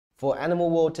For Animal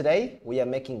World today, we are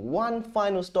making one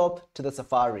final stop to the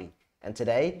safari. And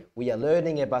today, we are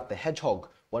learning about the hedgehog,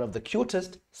 one of the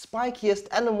cutest, spikiest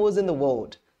animals in the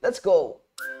world. Let's go!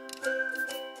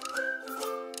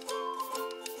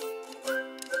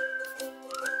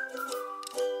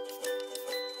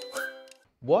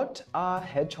 What are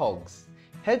hedgehogs?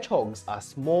 Hedgehogs are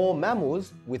small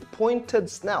mammals with pointed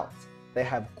snouts. They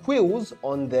have quills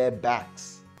on their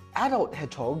backs. Adult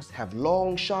hedgehogs have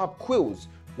long, sharp quills,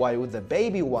 while the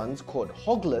baby ones called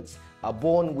hoglets are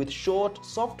born with short,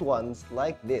 soft ones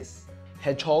like this.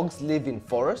 Hedgehogs live in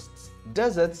forests,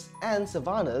 deserts, and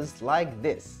savannas like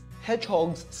this.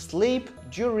 Hedgehogs sleep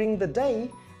during the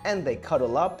day and they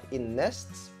cuddle up in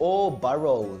nests or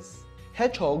burrows.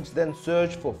 Hedgehogs then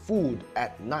search for food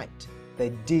at night.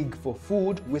 They dig for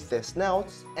food with their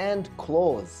snouts and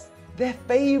claws. Their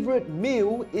favorite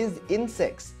meal is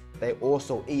insects. They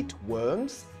also eat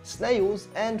worms, snails,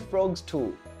 and frogs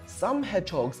too. Some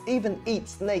hedgehogs even eat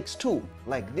snakes too,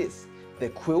 like this. Their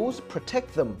quills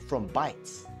protect them from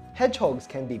bites. Hedgehogs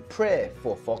can be prey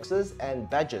for foxes and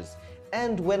badgers,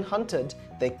 and when hunted,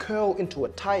 they curl into a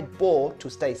tight ball to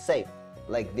stay safe,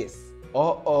 like this.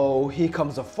 Uh-oh, here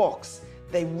comes a fox.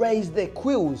 They raise their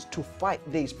quills to fight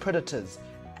these predators.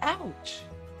 Ouch!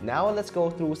 Now let's go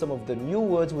through some of the new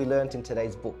words we learned in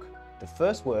today's book. The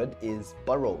first word is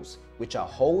burrows, which are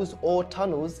holes or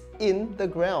tunnels in the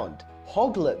ground.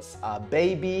 Hoglets are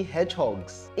baby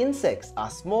hedgehogs. Insects are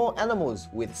small animals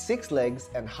with 6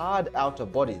 legs and hard outer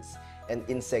bodies. An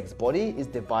insect's body is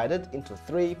divided into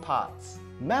 3 parts.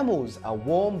 Mammals are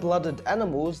warm-blooded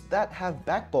animals that have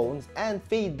backbones and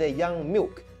feed their young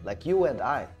milk, like you and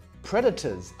I.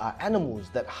 Predators are animals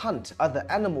that hunt other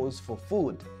animals for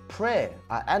food. Prey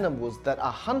are animals that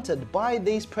are hunted by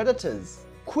these predators.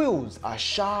 Quills are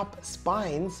sharp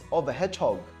spines of a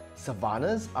hedgehog.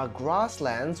 Savannas are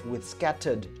grasslands with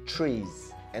scattered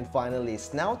trees. And finally,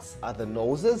 snouts are the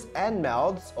noses and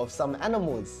mouths of some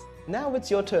animals. Now it's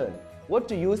your turn. What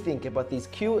do you think about these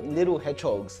cute little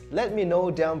hedgehogs? Let me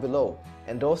know down below.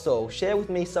 And also, share with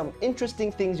me some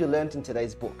interesting things you learned in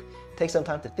today's book. Take some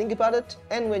time to think about it,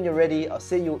 and when you're ready, I'll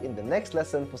see you in the next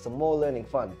lesson for some more learning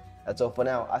fun. That's all for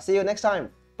now. I'll see you next time.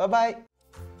 Bye-bye.